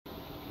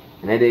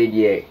na de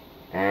die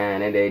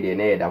na de die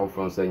na ye da ho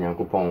from so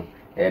Nyankopon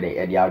e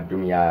de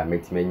adum ya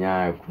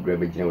metimenya kudura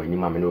begina wani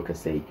ma me no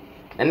kasai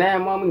na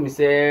mo amu mi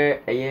se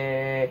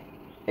eye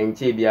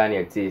enche bia na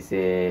ete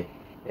se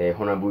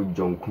Honorable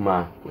John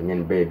Kumahs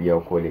onyen baby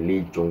o call the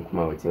late John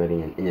Kumahs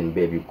wetin enyen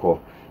baby call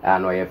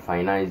no ye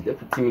finance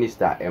deputy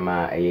minister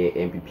ema eye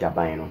MPP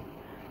aban no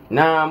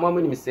na mo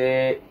amu mi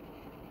se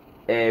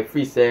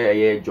free say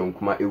eye John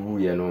Kumahs ewu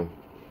ye no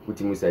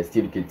utimu say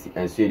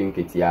Asiedu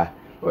Nketia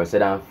or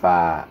said am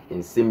fa in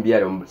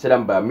Simbia said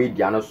am ba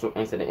media no so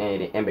instead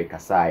embe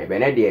kasai be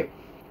na de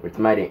with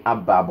my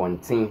abba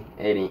bontin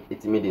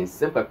it made in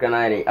simple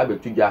kana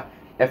abetuja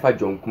efa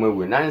John Kumahs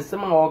we na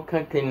nsema o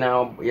kankan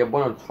na ye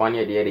bono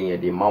tfane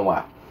de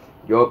mawa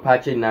your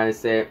patch na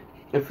say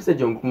if say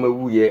John Kumahs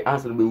wu ye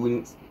answer be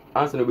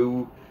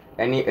wu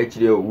any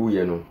actually wu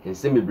ye no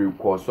nsem bebre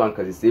ko so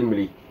anka se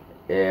semri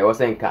o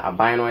say nka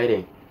aban no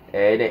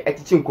de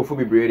etichi nkofo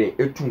bebre de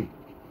etum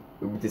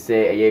obi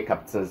say eye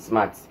Captain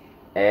Smart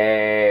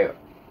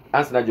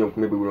answer na John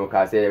Kumahs be wu no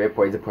ka say be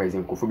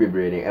poison nkofo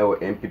bebre de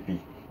MPP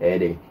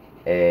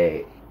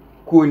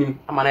kunim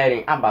amana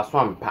de aba so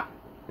ampa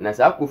na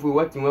sa akofo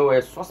watin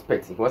we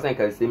suspect was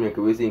nka say me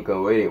nka we say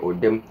nka we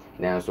odem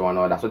na so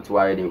na oda so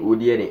tiwa de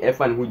odi de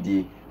efa ne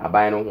hudi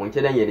aban no ho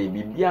nche dan ye de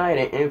bibia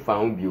de emfa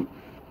ho bio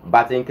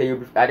but nka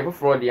you ade for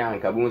fraud ya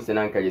nka bu nse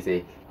na nka je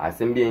say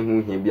asem bi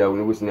hu hia bia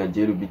we go na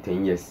jelu bi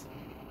 10 years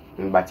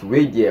but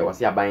we there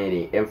was aban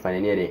de emfa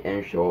ne de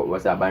ensure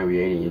was aban we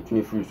ye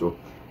tuni free so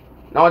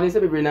na odi say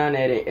bibiri na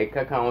de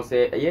ekaka ho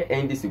say ye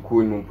NDC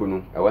ko nu mpo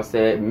no was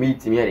say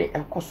meet me de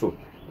ekoso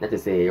na te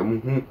say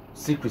hu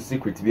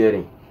secret bi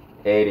de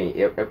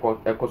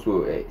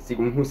ekoso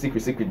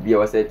secret bi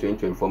was say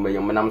 2024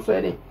 million manam so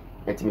de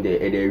etimi de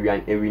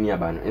ewini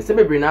aba no nse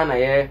bibiri na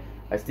ye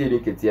Asiedu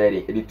Nketia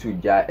de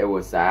tuja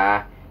was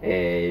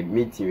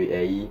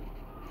meeting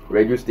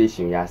radio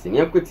station ya se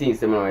ne kweti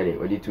nsem na de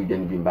odi tuja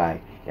ni bi bai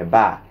e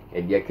ba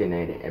e dia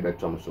kenai de e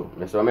betom so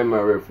me so me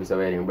reference so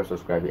we be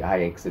subscribe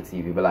high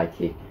TV be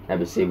like e na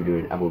be save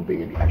video abo be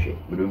bi ahwe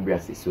we do bia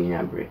se so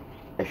nya bre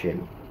ahwe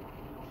no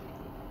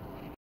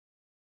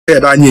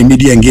da nya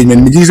media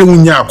engagement me say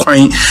wunya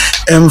akwan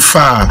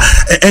emfa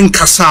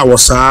enkasa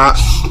wosa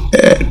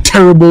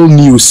terrible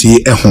news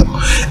e ho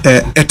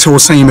eto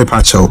san me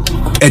pacho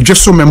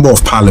just so member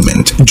of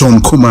parliament John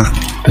Kumahs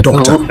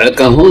doctor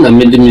ka ho na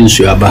me de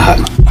minsu abaha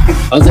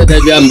asa da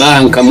bia mba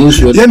hanka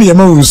munsu ya ne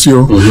ma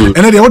unsuo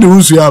ene de wo de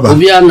unsuo aba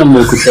obi ana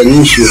mo kuta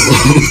ninsu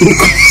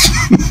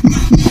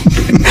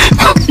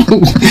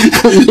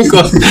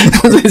niko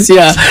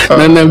sia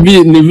na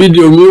ni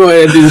video mi wa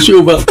de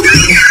show ba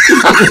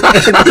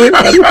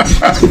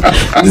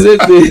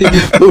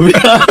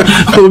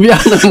obi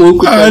ana mo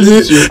kuta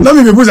ninsu na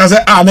me buza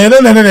say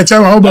na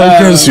chama oba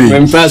kansu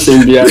me passe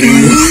bia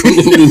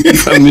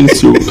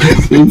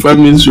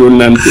family show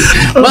nante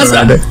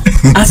basa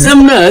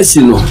asem na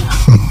asino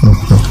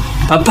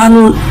papa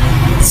no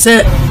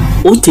say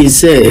oti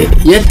say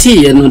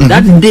yeti ye no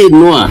that day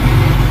no a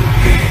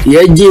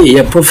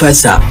ye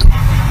professor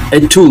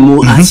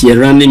etumu as ye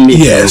running me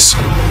yes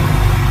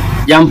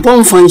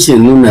yampon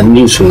function no na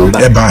news no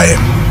ba buy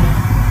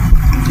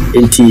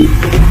enti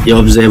you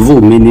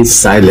observe minute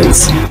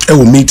silence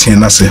meeting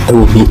na say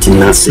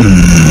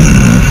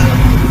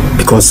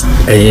because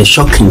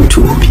shocking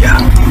to obia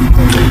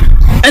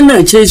and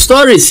I change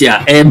stories here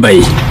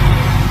by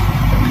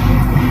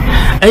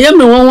I am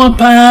the one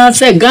pa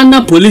say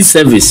Ghana Police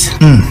Service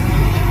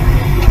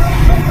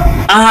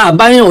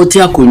buy oti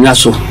akonya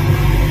so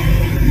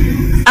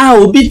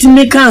obi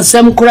timi kan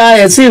asem kura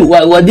ya say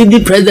wadidi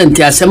president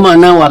asem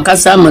na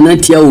wakasa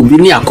manatia obi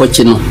ni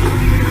akochi no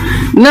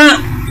na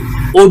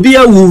obi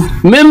awu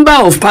member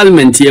of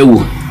parliament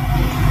yawu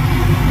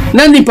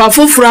na ni pa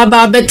fofura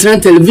ba betra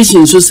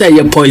television so say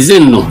ye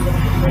poison no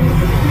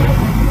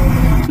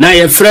na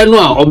ye frɛ no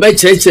a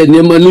obecheche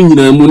nema no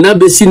nyina mu na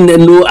besi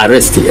no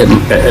arrest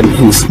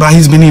but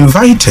he's been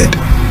invited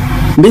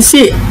they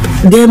say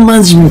there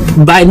must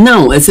by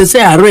now as I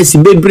say arrest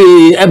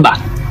bebre eba.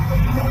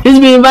 He's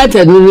been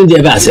invited no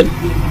dey basem.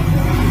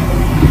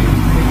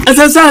 As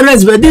I say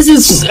arrest but this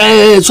is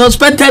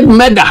suspected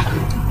murder.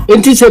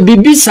 It is a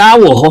bibi sa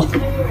wo ho.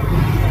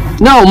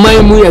 Now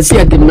my mu ya see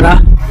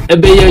adimra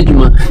ebe ye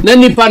adwuma. Na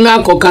nipa na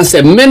akoka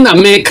se me na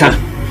meka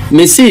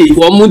me see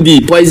wo mu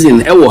di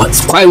poison e wo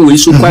kwan we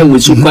so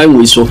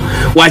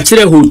wa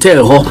kire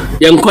hotel ho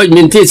ye nko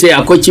mente say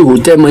akochi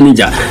hotel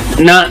manager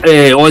na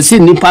o si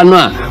nipa no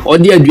a o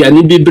di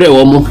aduane bi bre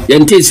wo mu ye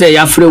nte say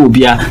ya frɛ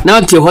obia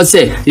na te ho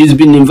say he's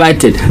been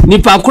invited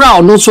nipa kura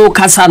ono so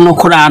kasa no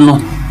kura no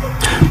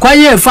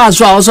kwaye fa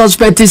so a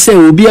suspect say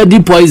obia di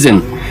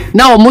poison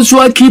now almost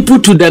keep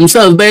to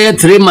themselves by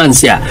 3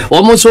 months here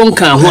almost on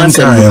can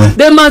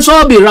they must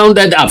all be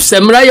rounded up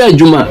semraya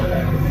juma.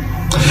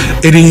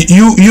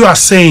 You are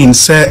saying,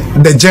 sir,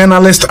 the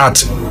journalist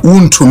at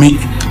Untumi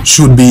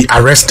should be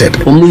arrested,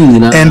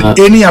 and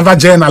any other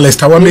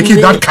journalist I will make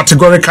it that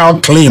categorical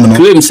claim.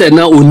 Claim say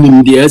na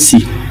onim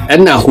DSC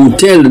and a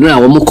hotel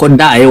now Omoko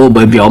die or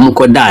baby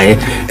Omoko die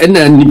and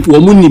then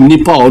woman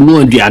nipa or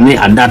no diane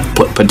at that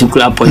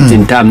particular point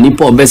in time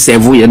nipo be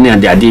sevu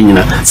and the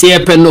adina see a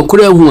pen no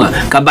kure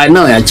by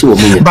now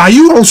but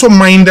you also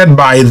minded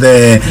by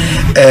the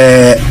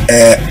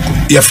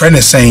your friend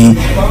is saying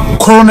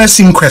coroner's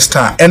inquest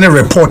and a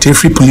report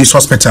every police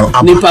hospital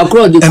up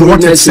and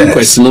what it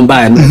says no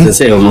by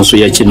say almost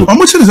how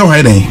much is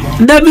already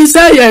that be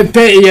say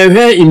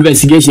pay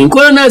investigation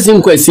coroner's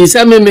inquest is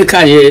a make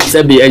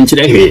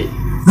really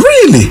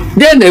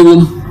then they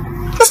will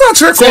that's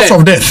not a cause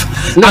of death.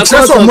 A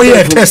trace of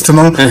a test,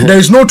 no. There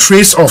is no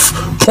trace of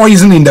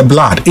poison in the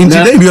blood. In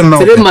today, you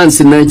know. 3 months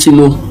in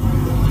Chino.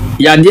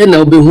 Yadia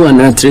now be who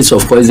and trace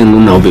of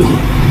poison now be.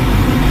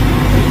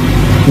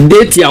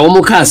 Date ya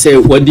omoka say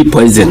what the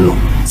poison no.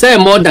 Say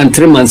more than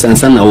 3 months and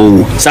sana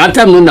o.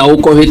 Satam no na o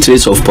call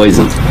trace of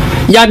poison.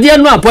 Yadia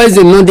no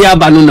poison no dia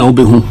ba no na o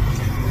be who.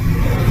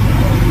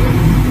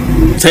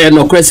 Say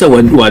no kwese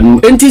one.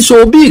 Enti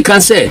so be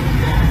can say.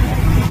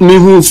 Me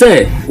who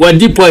say what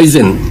the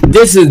poison.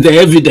 This is the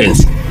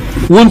evidence.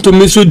 Want to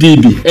miss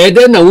DB.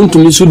 Then I want to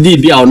miss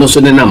DB. I no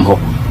so the name.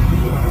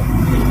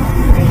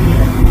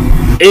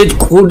 It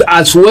could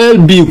as well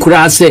be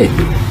Kurase.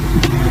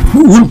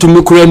 Want to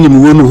make any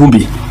one who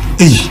be.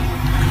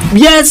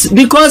 Yes,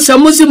 because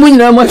some Muslim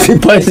must be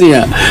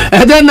poison.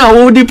 And then I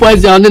will the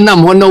poison and then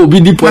I'm one will be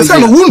the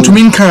poison. I want to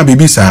mean can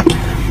be sir.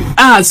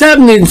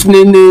 Seven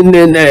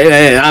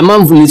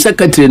among the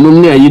secretary no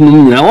near you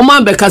know.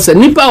 Oma Becassa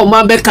Nipa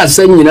Oma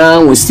Becassa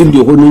was still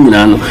the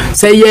whole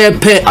say ye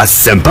pay a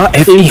simple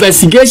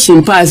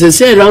investigation pass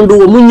say round the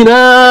woman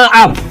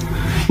up.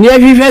 Near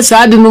vives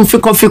I didn't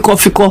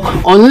fico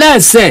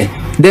unless say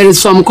there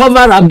is some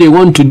cover up they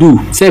want to do.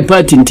 Say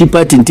party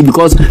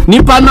because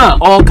Nipa na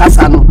or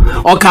Casano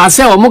or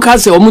Case or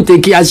Mukase or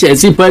Muteki Ashe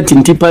see party.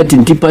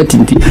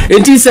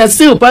 It is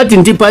still party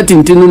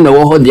no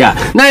no there.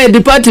 Now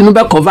the party no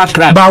cover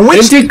crime. But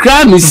which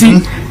crime you see?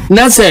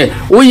 Na say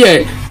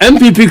we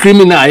MPP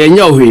criminal ye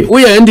nyawe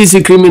we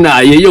NDC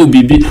criminal ye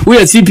obibi we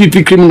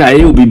CPP criminal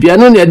ye obibi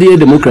ano na dey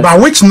democrat. But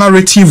which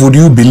narrative would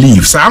you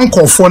believe? Say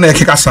anko for na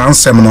keka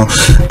sansem no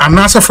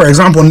anasa for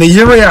example ne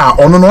yere a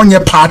ono no onye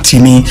party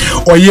ni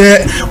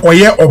oye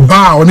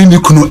oba oni ni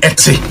kunu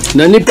ete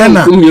na ni pa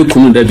kunu ye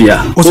kunu da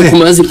bia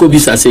okuma se ko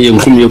bisa say ye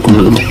kunu ye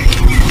kunu no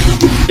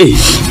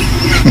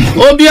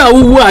obi a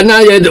wuwu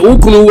ana ye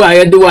ukunu wu a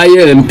ye de wa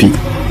ye MP.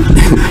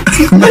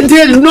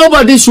 Until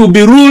nobody should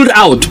be ruled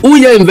out. Who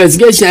your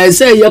investigation? I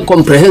say you're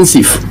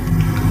comprehensive.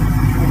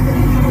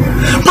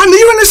 But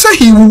even say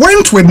he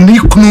went with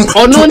Nikunu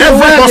to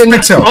every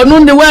hospital.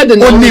 On the word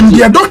and on him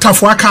be a doctor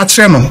for a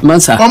catcheno.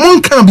 Mansa.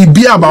 Among can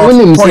be about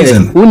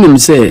poison. Unim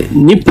say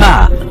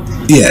Nipa.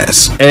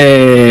 Yes.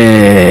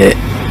 A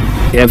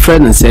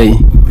friend say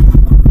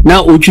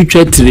now uchu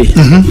chetri.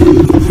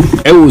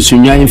 Was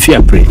sunya in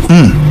fear pray.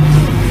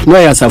 No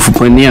yasa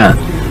fukonia.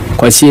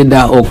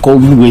 Kwasieda oko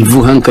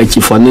wevu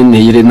handkerchief for ne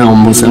yire na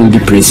almost and the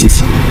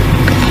praises.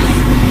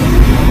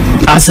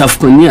 As of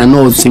Konia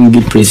no sing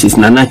the praises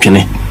na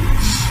natwene.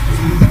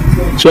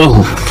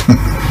 So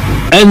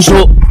and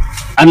so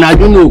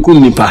anadwene oku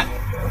nipa.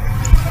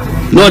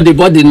 No the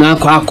body na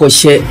akọ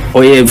share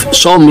or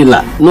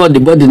sawmiller. No the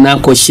body na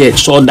akọ share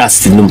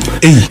sawdust num.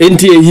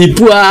 Enti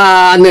ehipu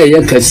a na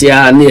ye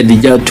kasia na ye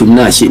dija tum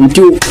na hye.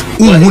 Enti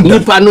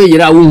nipa no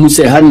yira wo hu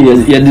se ha na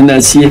ye de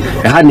na sie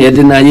ha na ye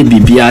de na ye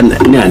bibia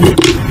na ade.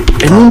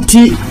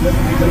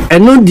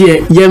 Eno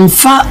de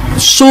yemfa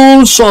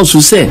soul source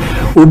se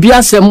obi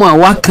asem a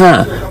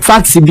waka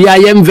facts bia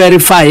yem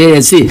verify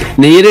ye say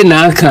na yire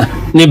na aka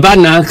ne ba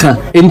na aka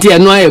enti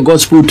eno aye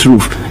gospel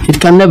truth. It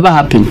can never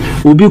happen.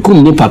 Obi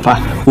kum ne papa,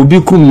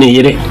 obi kum ne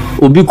yire,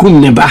 obi kum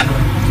ne ba.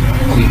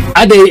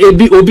 Ade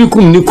obi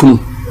kum ne kunu.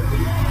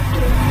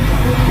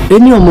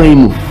 Eni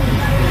omoyimu.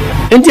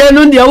 Enti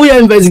eno dia we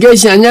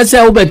investigation anya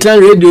say we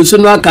better radio so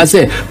no aka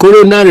say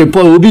coroner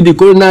report obi the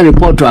coroner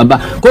report to aba.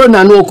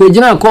 Coroner no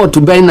okojina court to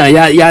be na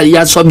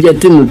ya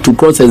subjecting to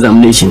cross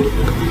examination.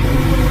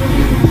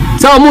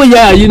 So mo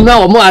ya you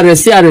know mo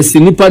arrest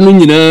nipa no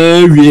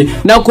nyina wie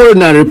na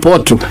coroner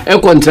report e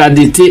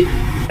contradict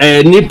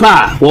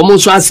nipa wo mo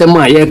so asem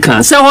a ye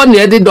kan se ho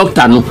ne de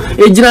doctor no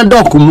ejina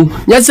doc mu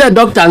nya se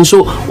doctor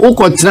nso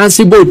uko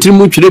transfer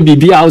trimu twere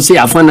bibia o se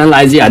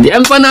analyze ade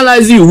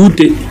analyze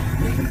wute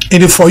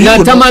it for you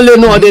na tamale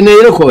no de ne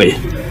rekoy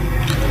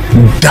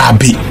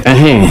dabi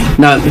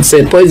na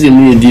se poison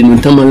ni di no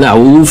tamale a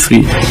wo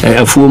free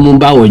afuo mu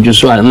ba wo dwo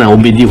so na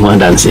obedi ho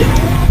adanse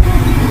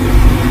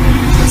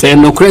se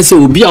no krese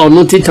obi a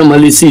ono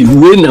tamale si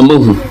we na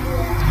mahu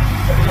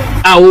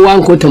a wo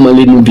anko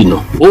tamale no bi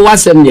no wo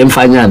wasem ne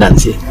mfanya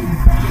adanse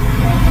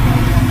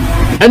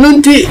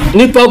enunti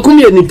nipa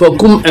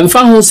kum emfa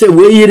ho se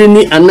we yiri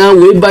ni ana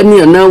we ba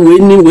ni ana we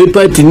ni we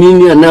party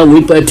ni ana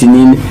we party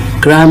ni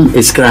crime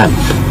is crime.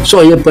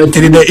 So you put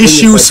the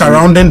issue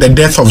surrounding the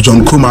death of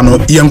John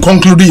Kumahs. You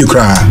conclude you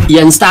cry.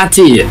 You start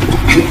here.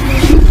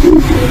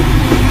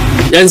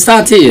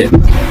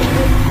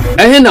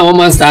 Na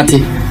woman start.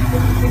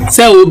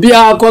 Say obi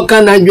akọ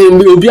kan adwen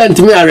bi obi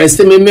antimi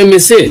arrest me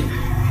say.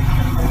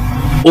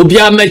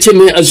 obia meche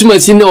me asuma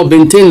si na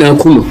obenten na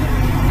kuno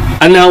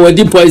ana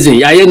wadi poison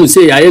yaye no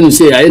say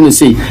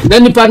na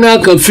nipa na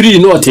ka free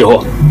no te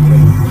ho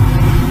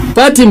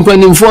party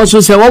mpanimfo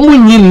so se wo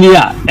munyinni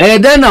a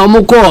den na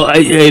wo ko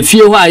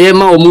fie ho aye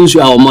ma wo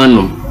munsu a wo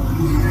manum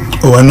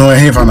o no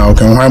he fa na o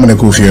kan ha me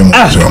ko fie mu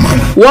so man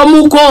wo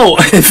mu ko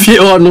fie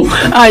ho no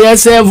aye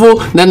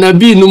servo na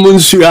nabi no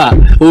munsu a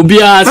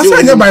obia se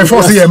anya by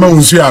force ye ma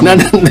munsu a na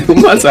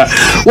masa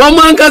wo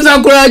man kasa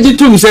kura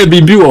gitum se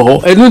bibi wo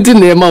ho enu ti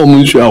na ma wo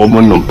munsu a wo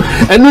manum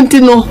enu ti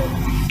no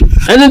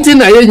anything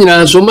na ye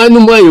nyina so manu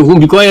mo yehu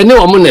because ye ne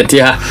wo mo nete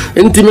ha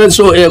ntime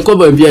so e ko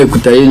ba bia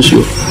ekuta ye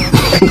nsuo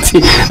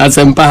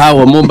asempa ha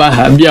wo mo ba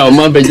ha bia wo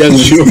ma beja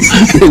nsuo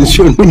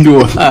no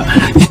do ha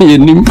ye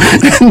nim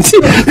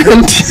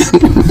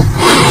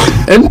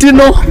enti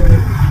no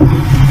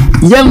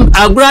yam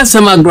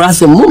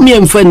agrasem mummy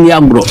emfa ni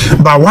agro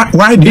but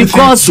why do you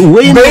because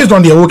think, based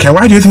on the okay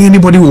why do you think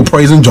anybody will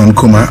poison John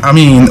Kumahs? I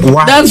mean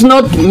why? That's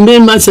not me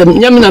myself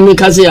yam na me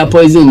kase ya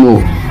poison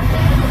no.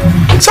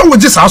 So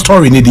with just our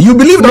story, you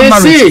believe that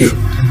narrative?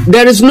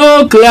 There is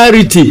no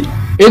clarity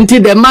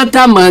until the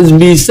matter must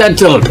be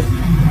settled.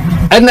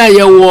 And I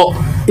have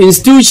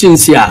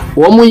institutions here.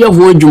 Womu ya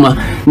huojuma.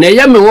 Na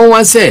ya me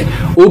wonwa se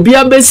obi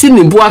abesi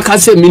ni bua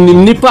kase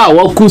minim nipa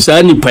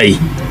wakusa ni pai.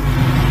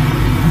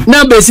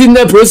 Na besi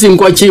ne prosi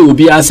nkwachi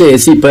obi ase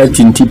esi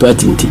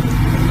patinti.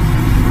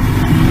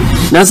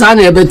 Na sa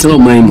na ebe tro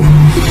maimu.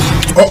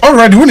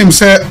 Already when him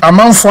say a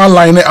man for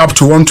line up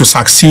to want to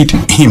succeed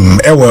him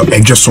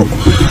just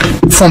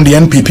from the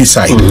NPP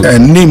side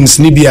names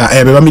nibia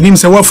I mean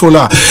say what for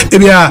la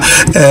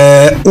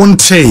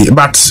unte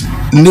but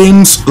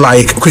names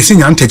like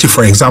Asiedu Nketia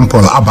for example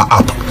aba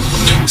up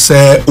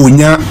say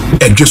unya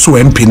just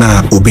MP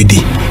na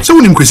obedi so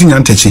when him Asiedu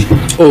Nketia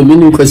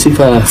minim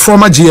kwasifa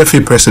former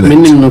GFA president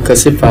minim no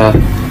kwasifa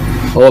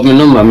oh me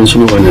number me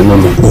should one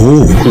number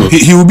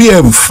he will be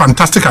a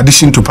fantastic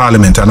addition to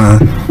parliament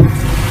and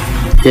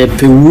ye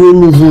pe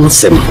wonu ho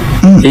sem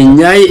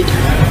enyai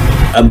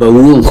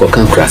abawu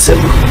nkokan krasem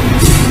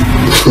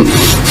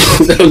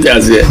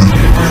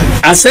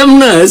asem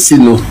na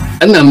asino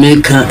na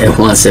meka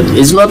ho asem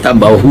it's not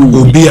about who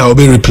will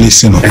be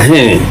replacing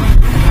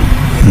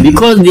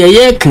because the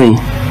year can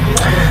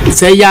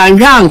say ya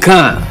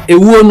nwanka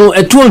ewu no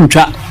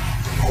etuontwa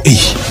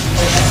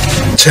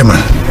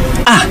chairman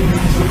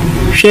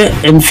she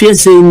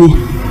emfiese ni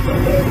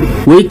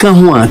we can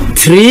have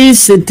 3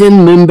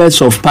 sitting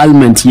members of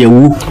parliament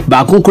yewu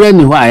ba kokura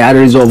ni ho I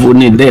resolve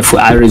ni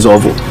therefore I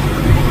resolve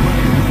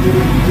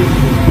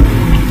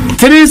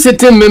 3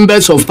 sitting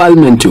members of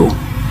parliament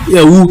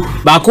yewu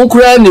ba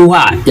kokura ni ho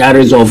I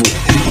resolve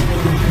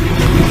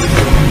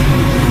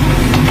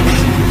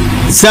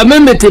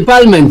samemete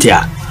parliament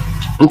ya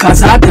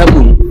nkasa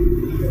atamu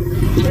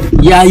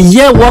ya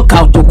ye work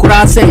out to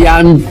kura say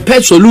ya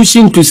pe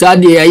solution to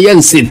sad ya ye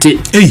nsete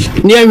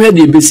ni enwe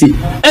de besi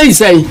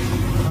say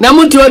na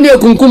muti oni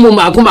ekunkumu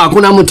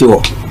maku na muti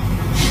ho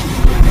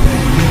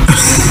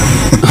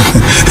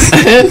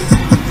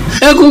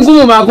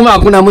ekunkumu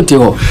maku na muti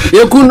ho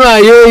ekunu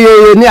aye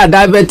ni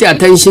divert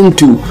attention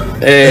to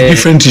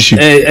different issue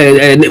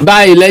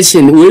by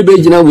election we be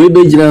gina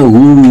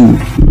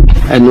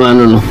anu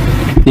anu no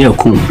ni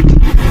ekun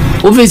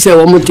office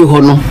wo muti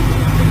ho no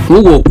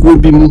wo ku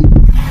bi mu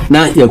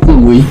na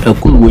ekun we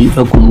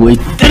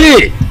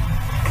 3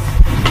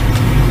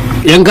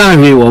 yenga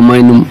hwe wo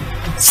manum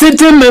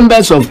sitting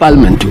members of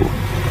parliament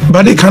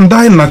but they can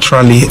die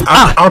naturally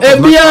out of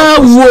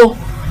wo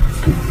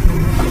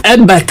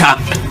ebeka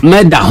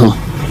meda ho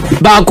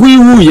ba ku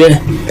iwu ye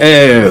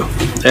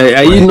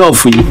ayi no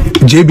fu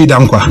JB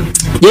Dankwa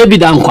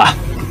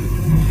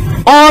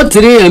all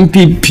 3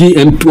 MPP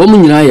wo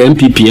nyina ya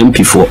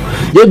MP4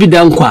 JB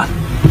Dankwa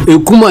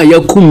ekuma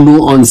yakum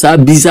no on sa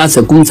bisa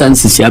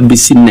circumstances ya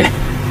bisine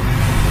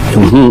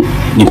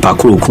ni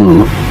pakro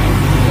kun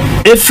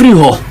every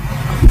ho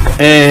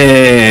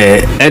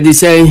edi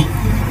say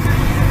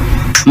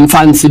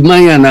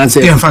Mfansiman na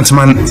say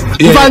Mfansiman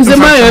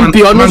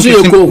MP ono so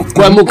yeko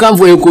kwa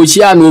mukamfo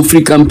ekohia na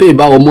ofri campaign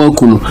ba omo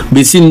akunu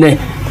besine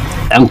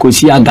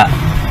ankohia ga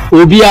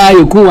obi a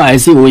yeku wa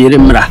say oyere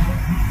mra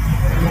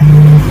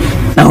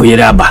na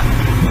oyere aba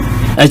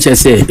eche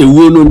say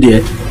ewu no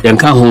de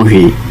yenka ho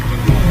hwe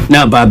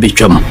na ba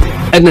betwam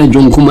ena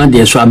John Kumahs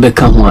de so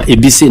abeka ho a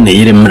ebisi na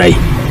yere mrai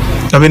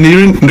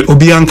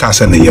obi anka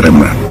se na yere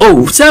mra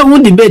say who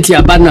debate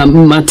abana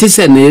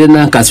matise na yere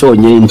na kase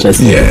onye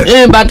interest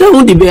but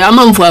who debate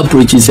amamfo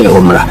approach say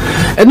omra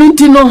enu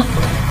ntino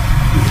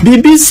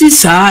BBC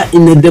sa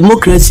in a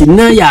democracy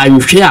na ya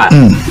anhwe a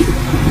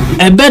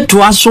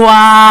ebeto aso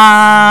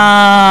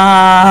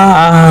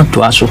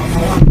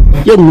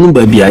ye munu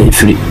ba bia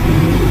efiri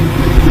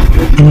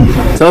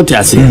so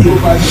tiasi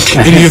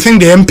and you think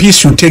the MPs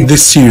should take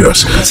this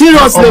seriously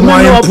the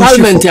member of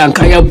parliament and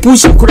can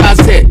push kura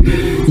say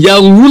ya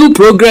will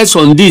progress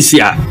on this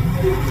year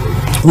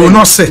will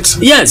not sit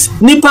yes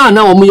nipa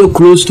na omo ye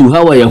close to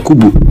Hawa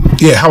Yakubu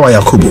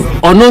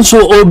ono so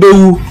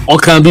obewu o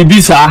kan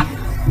bibisa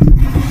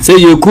say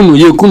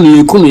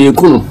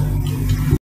yekunu